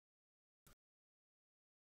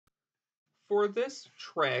for this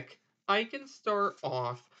trick, I can start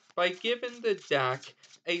off by giving the deck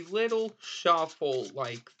a little shuffle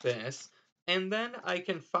like this, and then I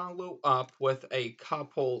can follow up with a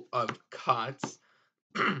couple of cuts.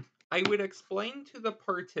 I would explain to the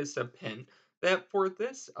participant that for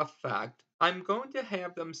this effect, I'm going to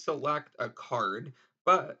have them select a card,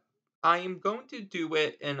 but I am going to do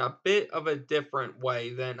it in a bit of a different way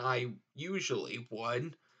than I usually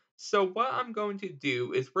would. So, what I'm going to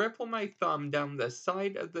do is ripple my thumb down the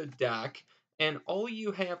side of the deck, and all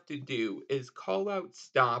you have to do is call out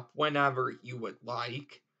stop whenever you would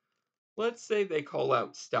like. Let's say they call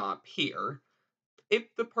out stop here.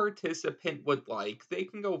 If the participant would like, they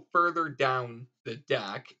can go further down the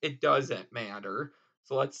deck. It doesn't matter.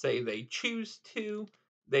 So let's say they choose to,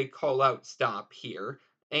 they call out stop here,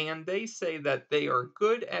 and they say that they are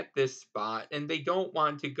good at this spot and they don't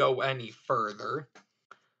want to go any further.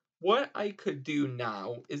 What I could do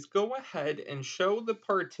now is go ahead and show the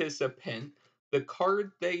participant the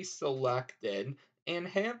card they selected and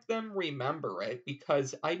have them remember it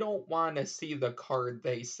because I don't want to see the card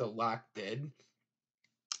they selected.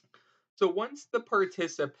 So once the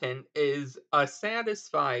participant is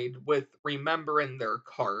satisfied with remembering their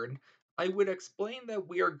card, I would explain that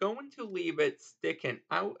we are going to leave it sticking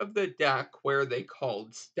out of the deck where they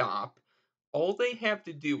called stop. All they have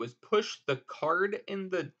to do is push the card in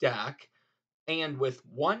the deck, and with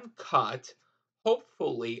one cut,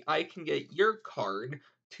 hopefully I can get your card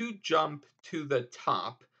to jump to the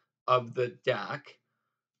top of the deck.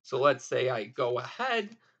 So let's say I go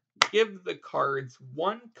ahead, give the cards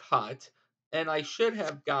one cut, and I should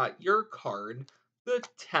have got your card, the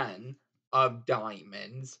 10 of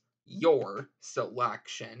diamonds, your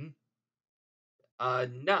selection.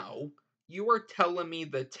 No, you are telling me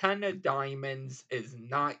the 10 of diamonds is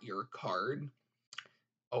not your card.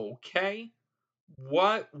 Okay,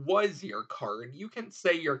 what was your card? You can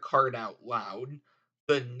say your card out loud.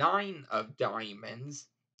 The 9 of diamonds.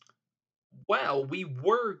 Well, we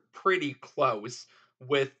were pretty close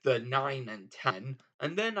with the 9 and 10,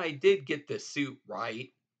 and then I did get the suit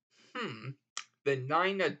right. Hmm, the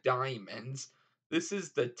 9 of diamonds. This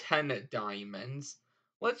is the 10 of diamonds.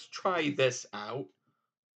 Let's try this out.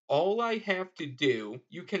 All I have to do,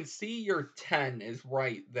 you can see your 10 is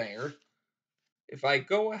right there. If I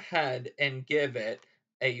go ahead and give it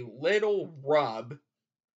a little rub,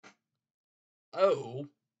 oh,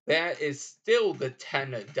 that is still the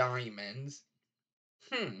 10 of diamonds.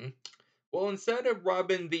 Hmm, well, instead of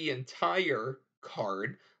rubbing the entire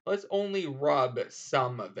card, let's only rub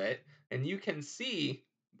some of it. And you can see,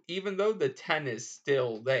 even though the 10 is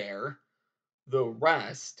still there, the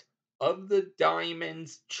rest of the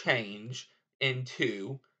diamonds change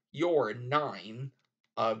into your 9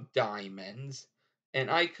 of diamonds. And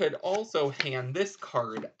I could also hand this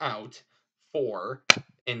card out for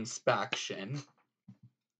inspection.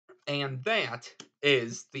 And that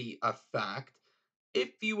is the effect. If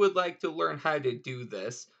you would like to learn how to do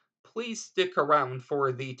this, please stick around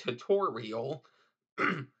for the tutorial.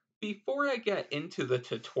 Before I get into the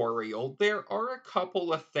tutorial, there are a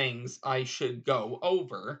couple of things I should go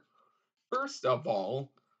over. First of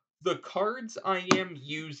all, the cards I am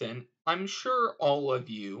using, I'm sure all of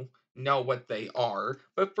you know what they are,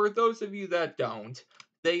 but for those of you that don't,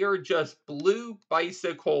 they are just blue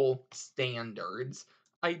bicycle standards.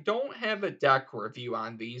 I don't have a deck review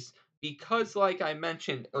on these because, like I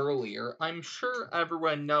mentioned earlier, I'm sure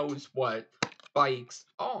everyone knows what bikes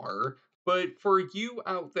are, but for you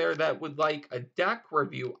out there that would like a deck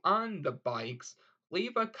review on the bikes,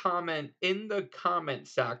 leave a comment in the comment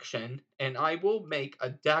section and I will make a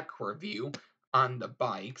deck review on the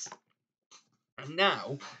bikes.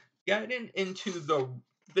 Now, getting into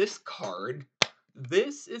this card,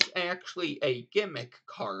 this is actually a gimmick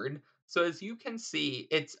card. So as you can see,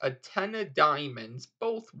 it's a 10 of diamonds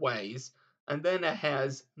both ways, and then it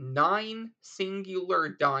has 9 singular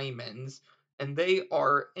diamonds, and they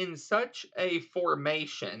are in such a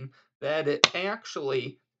formation that it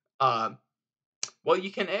actually well,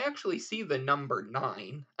 you can actually see the number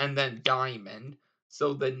 9 and then diamond.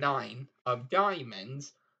 So the 9 of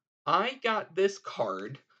diamonds. I got this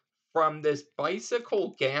card from this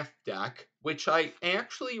bicycle gaff deck, which I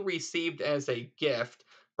actually received as a gift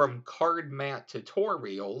from Card Mat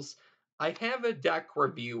Tutorials. I have a deck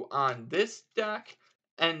review on this deck,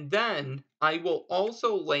 and then I will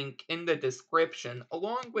also link in the description,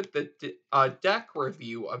 along with the deck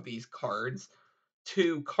review of these cards,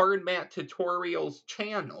 to Card Mat Tutorials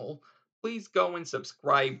channel. Please go and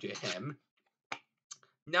subscribe to him.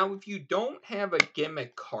 Now, if you don't have a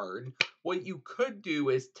gimmick card, what you could do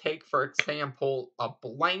is take, for example, a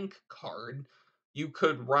blank card. you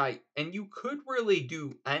could write, and you could really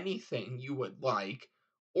do anything you would like.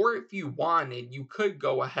 Or if you wanted, you could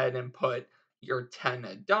go ahead and put your 10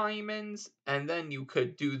 of diamonds, and then you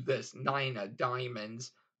could do this 9 of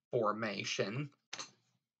diamonds formation.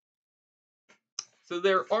 So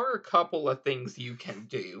there are a couple of things you can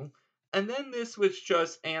do. And then this was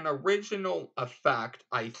just an original effect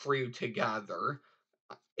I threw together.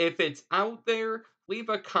 If it's out there, leave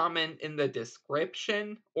a comment in the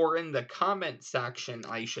description, or in the comment section,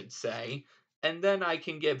 I should say, and then I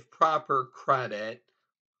can give proper credit.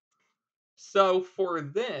 So for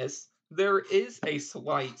this, there is a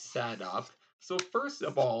slight setup. So first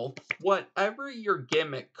of all, whatever your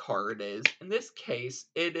gimmick card is, in this case,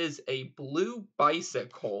 it is a blue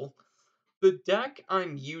bicycle. The deck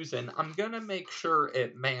I'm using, I'm going to make sure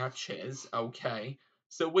it matches, okay?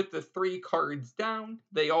 So with the 3 cards down,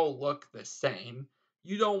 they all look the same.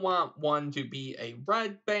 You don't want one to be a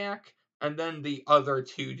red back, and then the other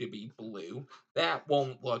 2 to be blue. That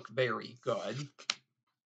won't look very good.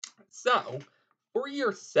 So, for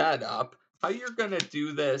your setup, how you're going to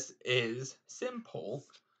do this is simple.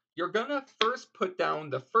 You're going to first put down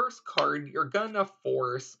the first card you're going to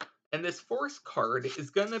force, and this force card is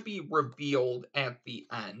going to be revealed at the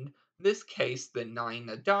end. In this case, the 9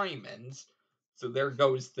 of diamonds. So there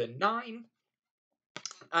goes the 9.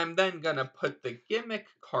 I'm then going to put the gimmick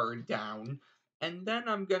card down, and then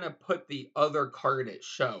I'm going to put the other card it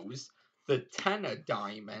shows, the 10 of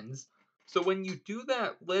diamonds. So when you do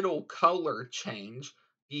that little color change,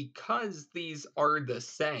 because these are the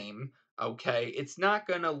same, okay, it's not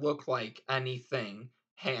going to look like anything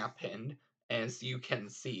happened, as you can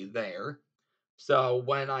see there. So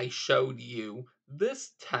when I showed you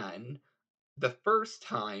this 10, the first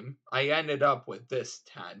time, I ended up with this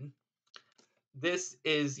 10. This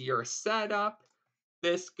is your setup.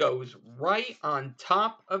 This goes right on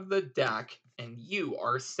top of the deck, and you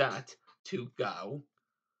are set to go.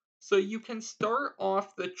 So you can start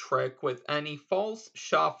off the trick with any false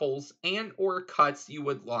shuffles and or cuts you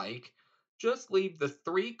would like. Just leave the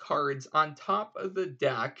 3 cards on top of the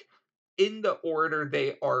deck in the order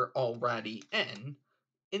they are already in.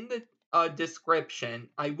 In the description,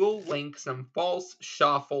 I will link some false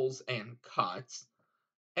shuffles and cuts.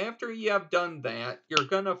 After you have done that, you're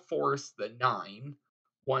going to force the 9.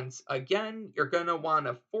 Once again, you're going to want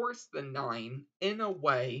to force the 9 in a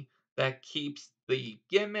way that keeps the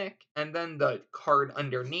gimmick and then the card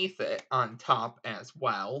underneath it on top as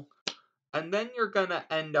well. And then you're going to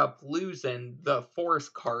end up losing the force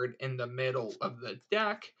card in the middle of the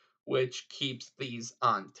deck, which keeps these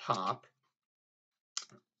on top.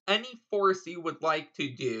 Any force you would like to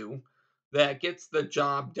do that gets the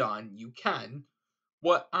job done, you can.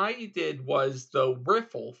 What I did was the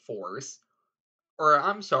riffle force, or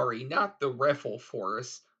I'm sorry, not the riffle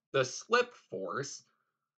force, the slip force.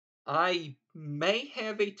 I may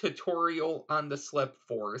have a tutorial on the slip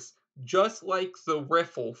force, just like the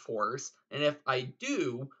riffle force, and if I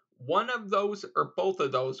do, one of those or both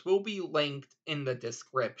of those will be linked in the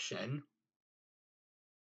description.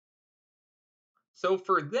 So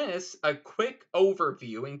for this, a quick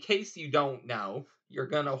overview, in case you don't know, you're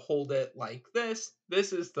going to hold it like this.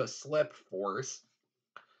 This is the slip force.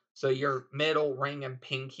 So your middle ring and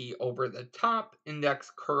pinky over the top,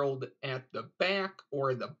 index curled at the back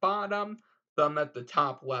or the bottom, thumb at the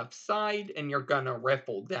top left side, and you're gonna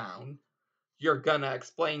riffle down. You're gonna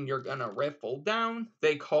explain you're gonna riffle down,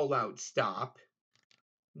 they call out stop.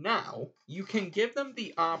 Now, you can give them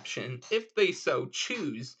the option, if they so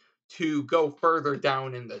choose, to go further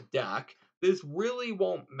down in the deck. This really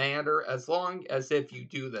won't matter as long as if you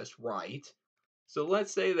do this right. So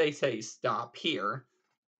let's say they say stop here.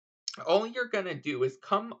 All you're going to do is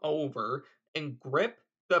come over and grip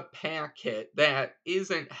the packet that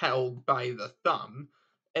isn't held by the thumb.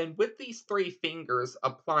 And with these 3 fingers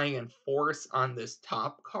applying force on this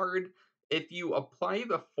top card, if you apply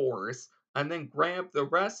the force and then grab the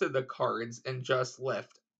rest of the cards and just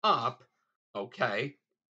lift up, okay,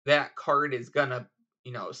 that card is going to,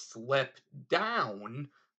 slip down,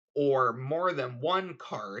 or more than one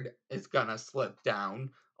card is going to slip down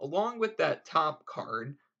along with that top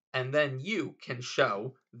card, and then you can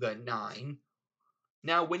show the 9.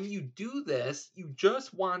 Now, when you do this, you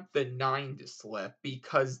just want the 9 to slip,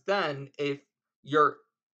 because then if your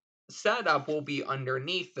setup will be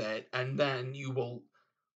underneath it, and then you will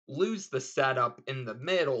lose the setup in the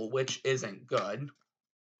middle, which isn't good.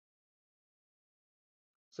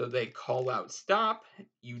 So they call out stop,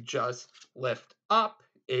 you just lift up.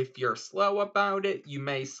 If you're slow about it, you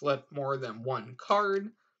may slip more than one card,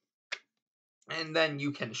 and then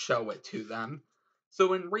you can show it to them.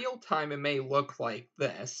 So in real time, it may look like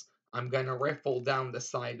this. I'm gonna riffle down the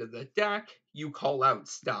side of the deck. You call out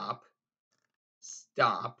stop.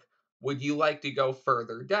 Stop. Would you like to go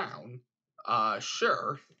further down?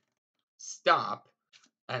 Sure. Stop.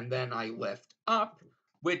 And then I lift up,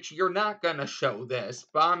 which you're not going to show this,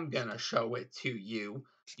 but I'm going to show it to you.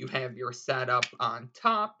 You have your setup on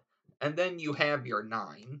top, and then you have your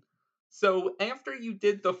 9. So after you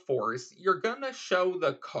did the force, you're going to show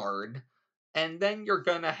the card, and then you're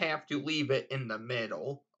going to have to leave it in the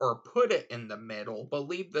middle, or put it in the middle, but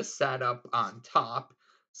leave the setup on top.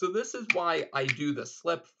 So this is why I do the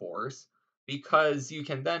slip force, because you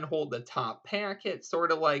can then hold the top packet,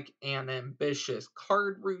 sort of like an ambitious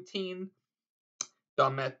card routine.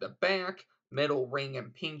 Thumb at the back, middle ring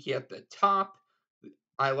and pinky at the top.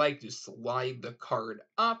 I like to slide the card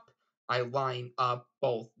up. I line up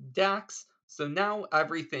both decks. So now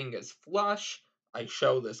everything is flush. I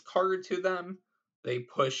show this card to them. They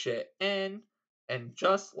push it in. And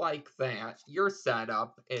just like that, your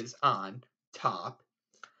setup is on top.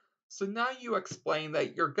 So now you explain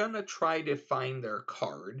that you're going to try to find their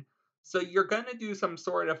card. So you're going to do some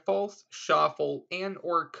sort of false shuffle and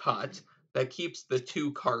or cut that keeps the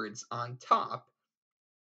 2 cards on top.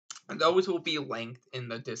 And those will be linked in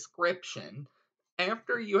the description.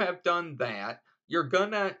 After you have done that, you're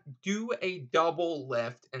going to do a double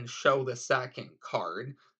lift and show the second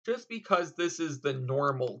card. Just because this is the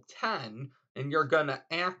normal 10, and you're going to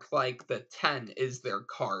act like the 10 is their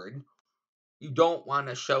card. You don't want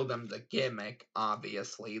to show them the gimmick,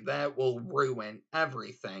 obviously. That will ruin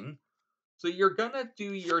everything. So you're going to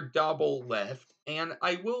do your double lift, and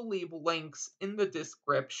I will leave links in the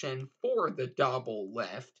description for the double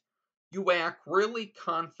lift. You act really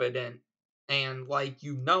confident and like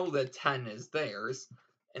you know the 10 is theirs.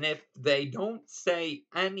 And if they don't say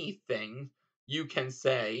anything, you can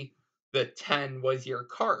say the 10 was your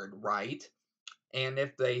card, right? And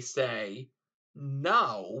if they say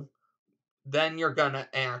no, then you're gonna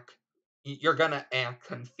act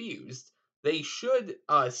confused. They should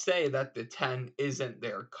say that the 10 isn't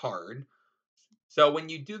their card. So when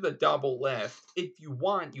you do the double lift, if you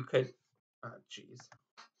want, you could. Oh, jeez.